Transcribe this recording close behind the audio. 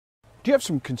Do you have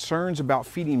some concerns about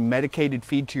feeding medicated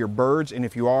feed to your birds? And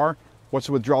if you are, what's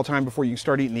the withdrawal time before you can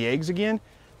start eating the eggs again?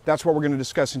 That's what we're going to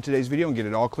discuss in today's video and get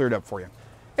it all cleared up for you.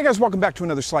 Hey guys, welcome back to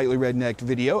another Slightly Rednecked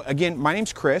video. Again, my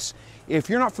name's Chris. If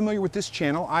you're not familiar with this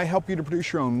channel, I help you to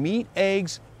produce your own meat,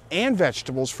 eggs, and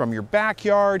vegetables from your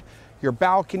backyard, your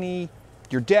balcony,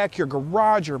 your deck, your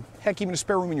garage, or heck, even a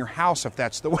spare room in your house if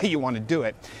that's the way you want to do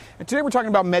it. And today we're talking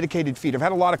about medicated feed. I've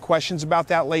had a lot of questions about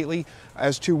that lately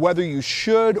as to whether you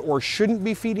should or shouldn't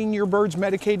be feeding your birds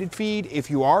medicated feed. If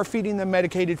you are feeding them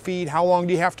medicated feed, how long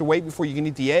do you have to wait before you can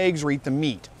eat the eggs or eat the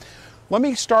meat? Let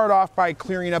me start off by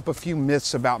clearing up a few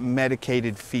myths about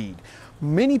medicated feed.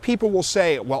 Many people will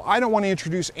say, well, I don't want to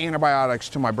introduce antibiotics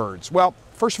to my birds. Well,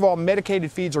 first of all,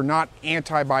 medicated feeds are not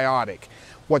antibiotic.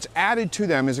 What's added to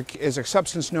them is a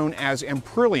substance known as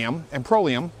amprolium.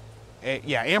 Amprolium.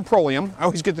 I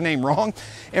always get the name wrong.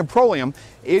 Amprolium.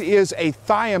 It is a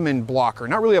thiamine blocker.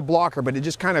 Not really a blocker, but it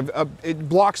just kind of it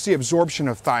blocks the absorption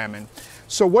of thiamine.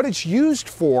 So what it's used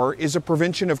for is a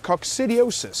prevention of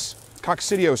coccidiosis.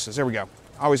 Coccidiosis. There we go.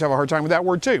 I always have a hard time with that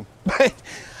word too.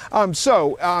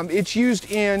 It's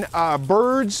used in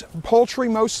birds, poultry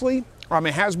mostly.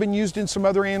 It has been used in some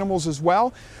other animals as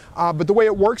well. But the way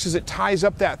it works is it ties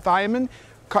up that thiamine.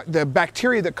 The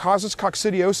bacteria that causes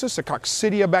coccidiosis, the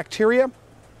coccidia bacteria,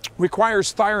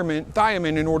 requires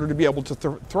thiamine in order to be able to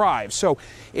thrive. So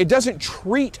it doesn't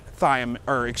treat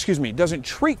doesn't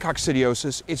treat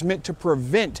coccidiosis. It's meant to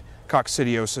prevent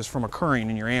coccidiosis from occurring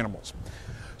in your animals.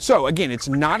 So again, it's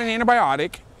not an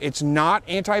antibiotic. It's not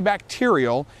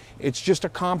antibacterial. It's just a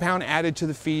compound added to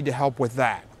the feed to help with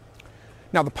that.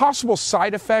 Now, the possible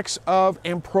side effects of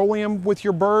amprolium with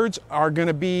your birds are going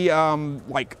to be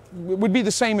would be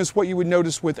the same as what you would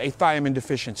notice with a thiamine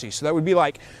deficiency. So that would be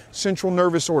like central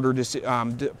nervous order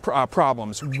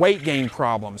problems, weight gain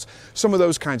problems, some of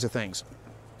those kinds of things.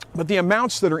 But the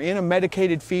amounts that are in a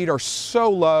medicated feed are so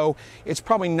low, it's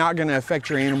probably not going to affect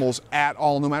your animals at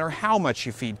all, no matter how much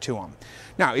you feed to them.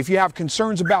 Now, if you have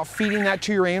concerns about feeding that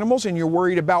to your animals and you're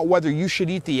worried about whether you should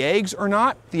eat the eggs or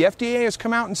not, the FDA has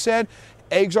come out and said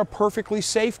eggs are perfectly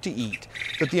safe to eat,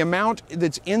 that the amount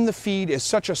that's in the feed is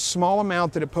such a small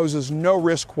amount that it poses no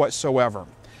risk whatsoever.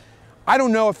 I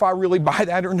don't know if I really buy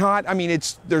that or not. I mean,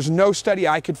 there's no study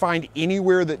I could find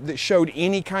anywhere that showed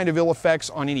any kind of ill effects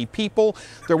on any people.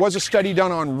 There was a study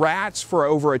done on rats for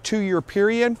over a 2-year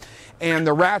period, and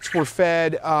the rats were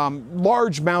fed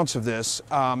large amounts of this,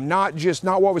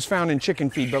 not what was found in chicken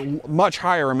feed, but much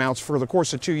higher amounts for the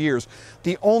course of 2 years.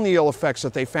 The only ill effects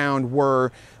that they found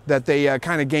were that they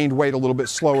kind of gained weight a little bit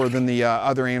slower than the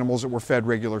other animals that were fed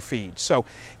regular feed. So,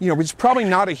 it's probably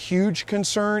not a huge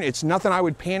concern. It's nothing I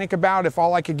would panic about. If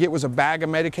all I could get was a bag of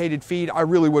medicated feed, I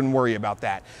really wouldn't worry about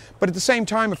that. But at the same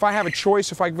time, if I have a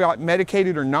choice, if I got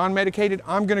medicated or non-medicated,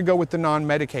 I'm going to go with the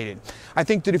non-medicated. I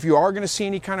think that if you are going to see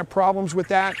any kind of problems with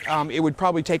that, it would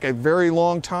probably take a very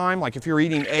long time. Like if you're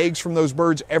eating eggs from those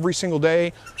birds every single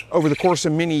day over the course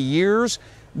of many years,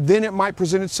 then it might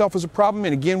present itself as a problem.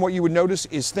 And again, what you would notice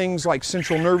is things like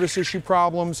central nervous issue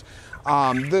problems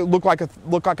that look like a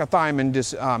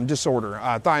thiamine disorder,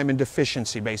 thiamine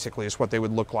deficiency basically is what they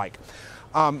would look like.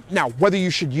 Now, whether you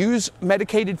should use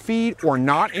medicated feed or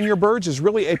not in your birds is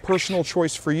really a personal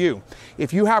choice for you.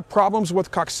 If you have problems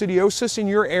with coccidiosis in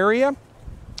your area,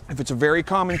 if it's a very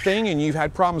common thing and you've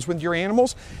had problems with your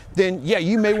animals, then yeah,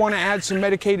 you may want to add some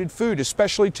medicated food,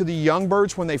 especially to the young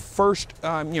birds when they first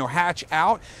hatch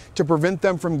out, to prevent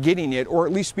them from getting it, or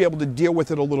at least be able to deal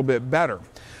with it a little bit better.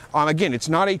 Again, it's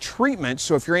not a treatment,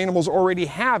 so if your animals already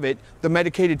have it, the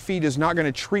medicated feed is not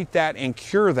going to treat that and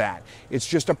cure that. It's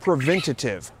just a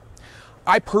preventative.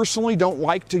 I personally don't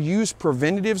like to use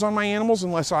preventatives on my animals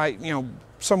unless I,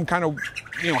 some kind of,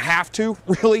 have to,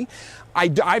 really.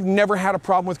 I've never had a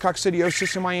problem with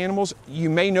coccidiosis in my animals. You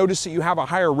may notice that you have a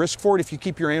higher risk for it if you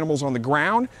keep your animals on the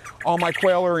ground. All my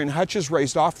quail are in hutches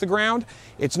raised off the ground.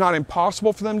 It's not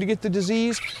impossible for them to get the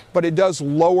disease, but it does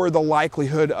lower the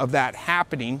likelihood of that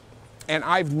happening. And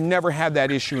I've never had that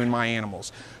issue in my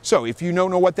animals. So if you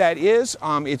don't know what that is,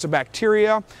 it's a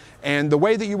bacteria. And the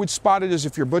way that you would spot it is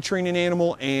if you're butchering an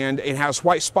animal and it has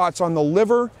white spots on the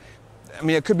liver. I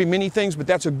mean, it could be many things, but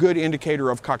that's a good indicator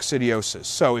of coccidiosis.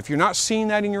 So if you're not seeing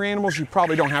that in your animals, you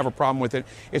probably don't have a problem with it.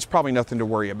 It's probably nothing to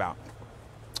worry about.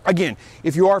 Again,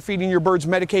 if you are feeding your birds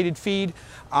medicated feed,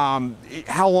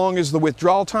 how long is the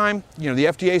withdrawal time? The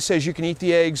FDA says you can eat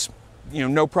the eggs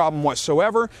no problem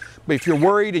whatsoever. But if you're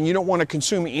worried and you don't want to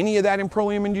consume any of that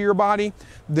improlium into your body,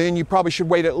 then you probably should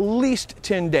wait at least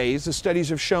 10 days. The studies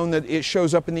have shown that it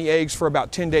shows up in the eggs for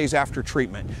about 10 days after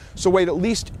treatment. So wait at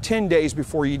least 10 days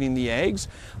before eating the eggs.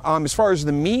 As far as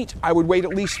the meat, I would wait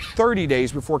at least 30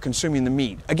 days before consuming the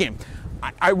meat. Again,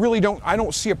 I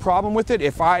don't see a problem with it.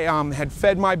 If I had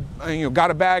fed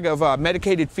got a bag of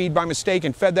medicated feed by mistake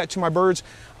and fed that to my birds,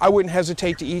 I wouldn't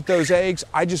hesitate to eat those eggs.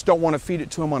 I just don't want to feed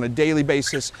it to them on a daily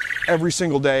basis, every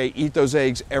single day, eat those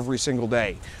eggs every single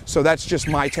day. So that's just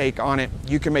my take on it.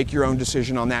 You can make your own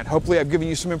decision on that. Hopefully I've given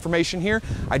you some information here.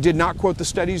 I did not quote the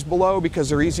studies below because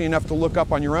they're easy enough to look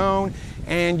up on your own,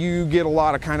 and you get a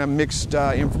lot of kind of mixed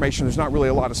information. There's not really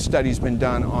a lot of studies been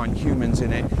done on humans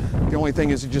in it. The only thing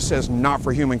is it just says not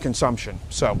for human consumption.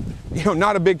 So,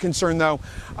 not a big concern though.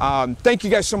 Thank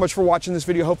you guys so much for watching this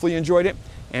video. Hopefully you enjoyed it.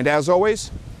 And as always,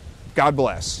 God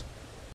bless.